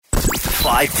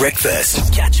5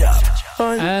 Breakfast. Catch up.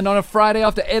 And on a Friday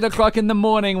after 8 o'clock in the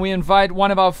morning, we invite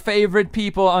one of our favorite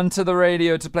people onto the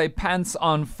radio to play Pants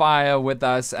on Fire with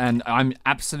us. And I'm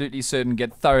absolutely certain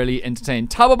get thoroughly entertained.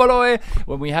 Thabo Baloyi,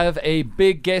 when we have a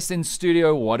big guest in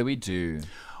studio, what do?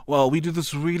 Well, we do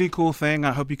this really cool thing.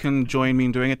 I hope you can join me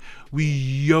in doing it. We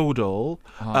yodel,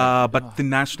 but the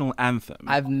national anthem.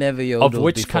 I've never yodeled Of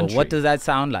which before. country? What does that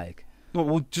sound like?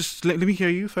 Well, just let me hear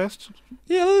you first.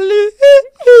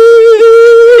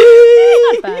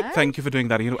 Thank you for doing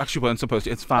that. You actually weren't supposed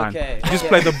to. It's fine. Okay. Just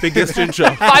play the biggest intro.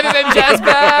 5FM Jazz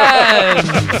Band!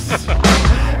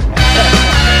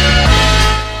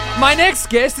 My next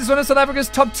guest is one of South Africa's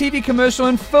top TV commercial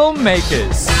and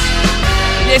filmmakers.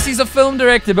 Yes, he's a film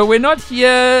director, but we're not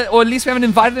here, or at least we haven't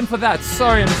invited him for that.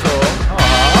 Sorry, Mzonke.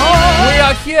 We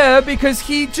are here because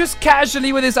he just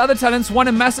casually, with his other talents, won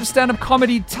a massive stand-up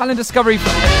comedy talent discovery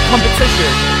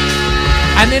competition.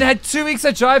 And then had 2 weeks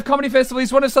at Jive Comedy Festival.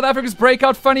 He's one of South Africa's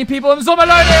breakout funny people, Mzonke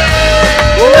Maloney!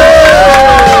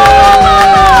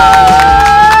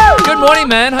 Good morning,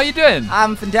 man. How you doing?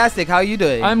 I'm fantastic. How are you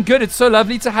doing? I'm good. It's so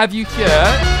lovely to have you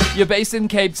here. You're based in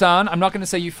Cape Town. I'm not going to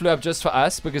say you flew up just for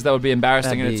us because that would be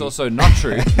embarrassing and it's also not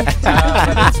true.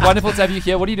 But it's wonderful to have you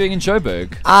here. What are you doing in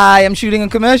Joburg? I am shooting a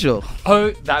commercial.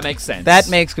 Oh, that makes sense. That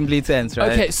makes complete sense,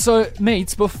 right? Okay, so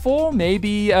mates, before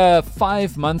maybe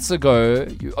 5 months ago,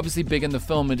 you're obviously big in the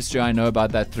film industry. I know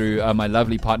about that through my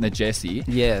lovely partner Jessie.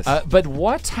 Yes. But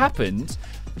what happened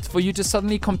for you to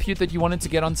suddenly compute that you wanted to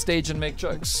get on stage and make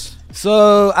jokes?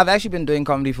 So I've actually been doing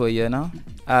comedy for a year now.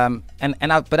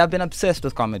 But I've been obsessed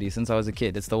with comedy since I was a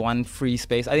kid. It's the one free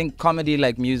space. I think comedy,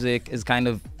 like music, is kind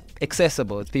of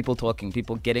accessible. It's people talking,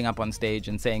 people getting up on stage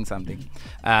and saying something.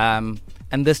 And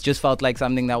this just felt like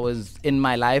something that was in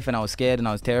my life, and I was scared and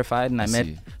I was terrified. And I met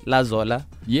La Zola,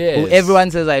 who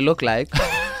everyone says I look like.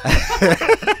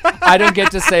 I don't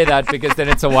get to say that because then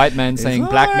it's a white man saying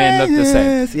black men look the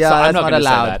same. Yeah, so that's I'm not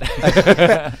allowed. Say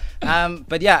that.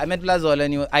 But yeah, I met La Zola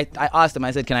and I asked him,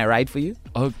 I said, can I write for you?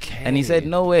 Okay. And he said,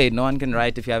 no way, no one can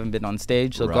write if you haven't been on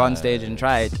stage. So go on stage and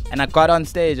try it. And I got on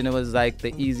stage and it was like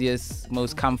the easiest,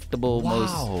 most comfortable,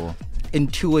 most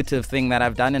intuitive thing that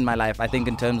I've done in my life, I think,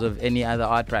 in terms of any other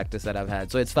art practice that I've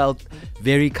had. So it's felt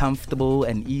very comfortable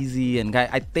and easy. And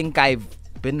I think I've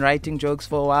been writing jokes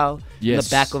for a while in the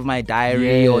back of my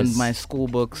diary or in my school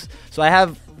books. So I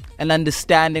have an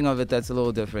understanding of it that's a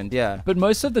little different, But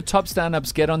most of the top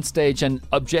stand-ups get on stage and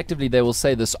objectively they will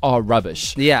say this are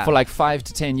rubbish. For like 5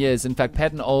 to 10 years. In fact,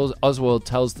 Patton Oswalt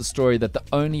tells the story that the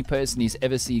only person he's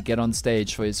ever seen get on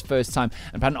stage for his first time,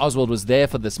 and Patton Oswalt was there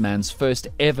for this man's first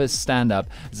ever stand-up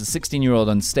as a 16-year-old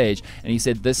on stage, and he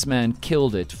said this man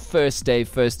killed it. First day,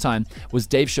 first time was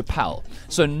Dave Chappelle.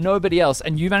 So nobody else,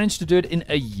 and you managed to do it in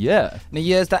a year. In a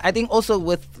year, I think also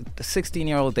with the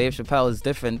 16-year-old Dave Chappelle is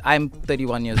different. I'm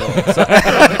 31 years old.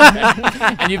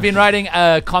 And you've been writing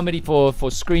comedy for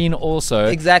screen also.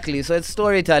 Exactly. So it's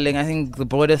storytelling. I think the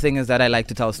broader thing is that I like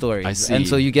to tell stories. I see. And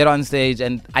so you get on stage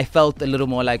and I felt a little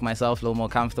more like myself, a little more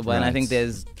comfortable. And I think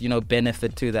there's,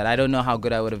 benefit to that. I don't know how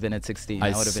good I would have been at 16.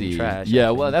 I would have been trash.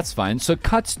 Yeah, well, that's fine. So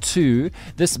cut to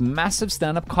this massive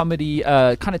stand-up comedy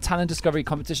kind of talent discovery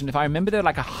competition. If I remember, there were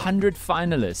like 100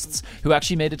 finalists who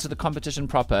actually made it to the competition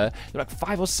proper. There were like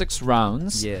 5 or 6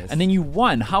 rounds. Yes. And then you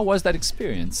won. How was that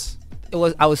experience?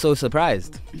 I was so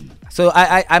surprised. So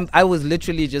I was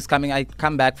literally just I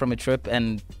come back from a trip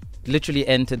and literally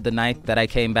entered the night that I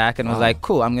came back and was like,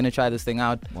 cool, I'm gonna try this thing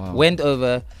out. Went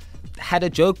over, had a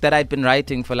joke that I'd been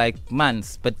writing for like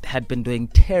months but had been doing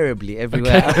terribly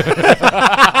everywhere.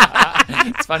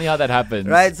 It's funny how that happens.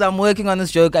 Right, so I'm working on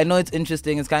this joke. I know it's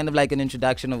interesting. It's kind of like an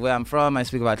introduction of where I'm from. I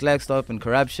speak about Klerksdorp and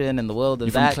corruption and the world of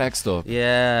You're that. From Klerksdorp?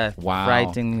 Yeah. Wow.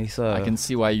 Frighteningly so. I can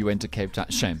see why you went to Cape Town.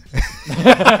 Shame.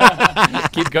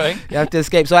 Keep going. You have to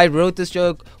escape. So I wrote this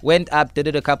joke, went up, did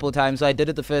it a couple of times. So I did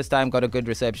it the first time, got a good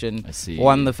reception. I see.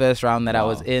 Won the first round that I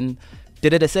was in.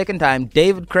 Did it a second time.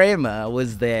 David Kramer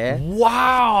was there.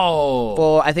 Wow.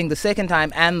 For, I think, the second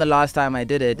time and the last time I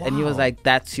did it. Wow. And he was like,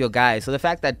 that's your guy. So the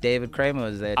fact that David Kramer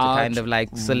was there to kind of like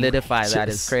solidify that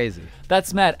is crazy.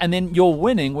 That's mad. And then your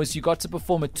winning was you got to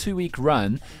perform a 2-week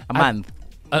run. A month.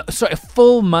 A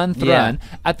full month run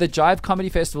at the Jive Comedy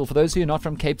Festival. For those who are not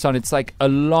from Cape Town, it's like a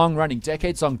long-running,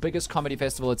 decades-long, biggest comedy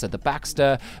festival. It's at the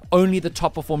Baxter. Only the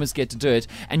top performers get to do it.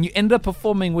 And you end up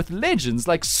performing with legends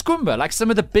like Skumba, like some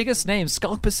of the biggest names,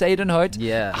 Skalk Poseidonhout.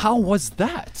 Yeah. How was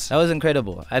that? That was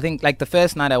incredible. I think like the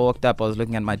first night I walked up, I was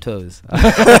looking at my toes.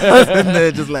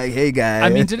 They're just like, hey, guy. I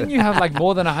mean, didn't you have like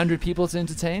more than 100 people to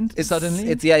entertain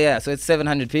suddenly? So it's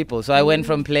 700 people. So I went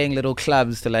from playing little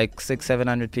clubs to like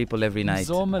 600-700 people every night.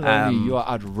 Mzonke Maloney, you are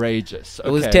outrageous. Okay.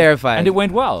 It was terrifying. And it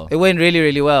went well. It went really,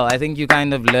 really well. I think you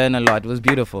kind of learn a lot. It was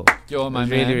beautiful. Yo, my it was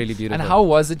man. really, really beautiful. And how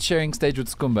was it sharing stage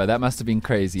with Skumba? That must have been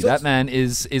crazy. So that man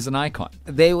is an icon.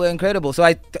 They were incredible. So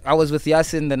I was with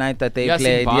Yasin the night that they Yasin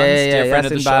played. Barnes,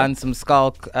 Yasin Barnes, some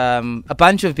Skulk, a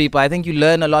bunch of people. I think you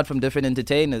learn a lot from different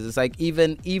entertainers. It's like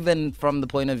even from the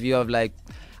point of view of like,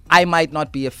 I might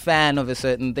not be a fan of a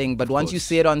certain thing, but once you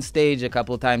see it on stage a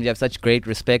couple of times, you have such great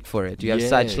respect for it. You have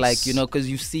such like, you know, because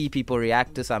you see people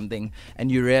react to something and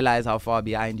you realize how far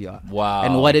behind you are. Wow.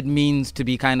 And what it means to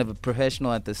be kind of a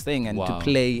professional at this thing and to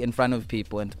play in front of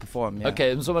people and to perform. Yeah.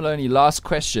 Okay, Mzonke Maloney, last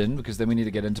question, because then we need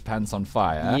to get into Pants on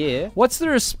Fire. Yeah. What's the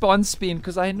response been?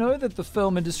 Because I know that the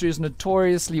film industry is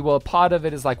notoriously, well, part of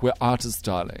it is like, we're artists,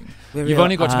 darling. You've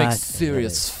only got to make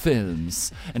serious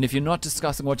films. And if you're not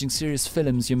discussing watching serious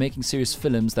films, you're making serious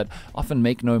films that often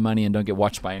make no money and don't get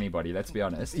watched by anybody, let's be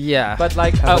honest. Yeah. But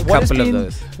like,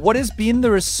 what has been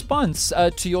the response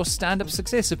to your stand-up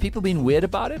success? Have people been weird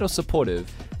about it or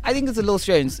supportive? I think it's a little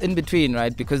strange, in between,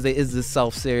 right? Because there is this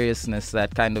self-seriousness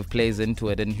that kind of plays into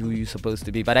it and who you're supposed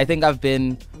to be. But I think I've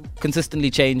been consistently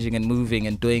changing and moving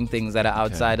and doing things that are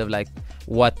outside of like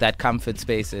what that comfort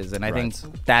space is. And I think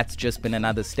that's just been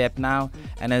another step now.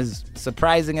 And as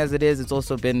surprising as it is, it's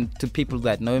also been, to people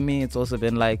that know me, it's also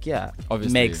been like,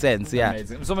 obviously makes sense. Yeah.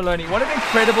 Amazing. Mzonke Maloney, what an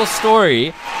incredible story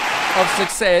of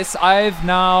success. I've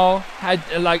now had,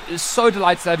 so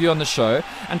delighted to have you on the show.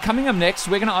 And coming up next,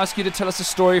 we're going to ask you to tell us a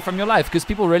story from your life, because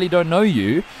people really don't know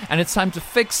you, and it's time to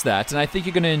fix that. And I think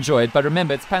you're going to enjoy it. But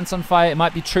remember, it's Pants on Fire. It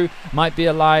might be true, might be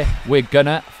a lie. We're going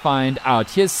to find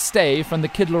out. Here's Stay from the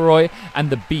Kid Leroy and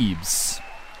the Beebs.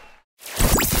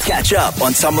 Catch up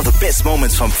on some of the best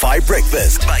moments from 5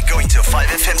 Breakfast by going to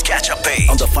 5FM's catch-up page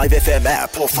on the 5FM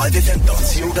app or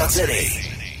 5FM.co.za.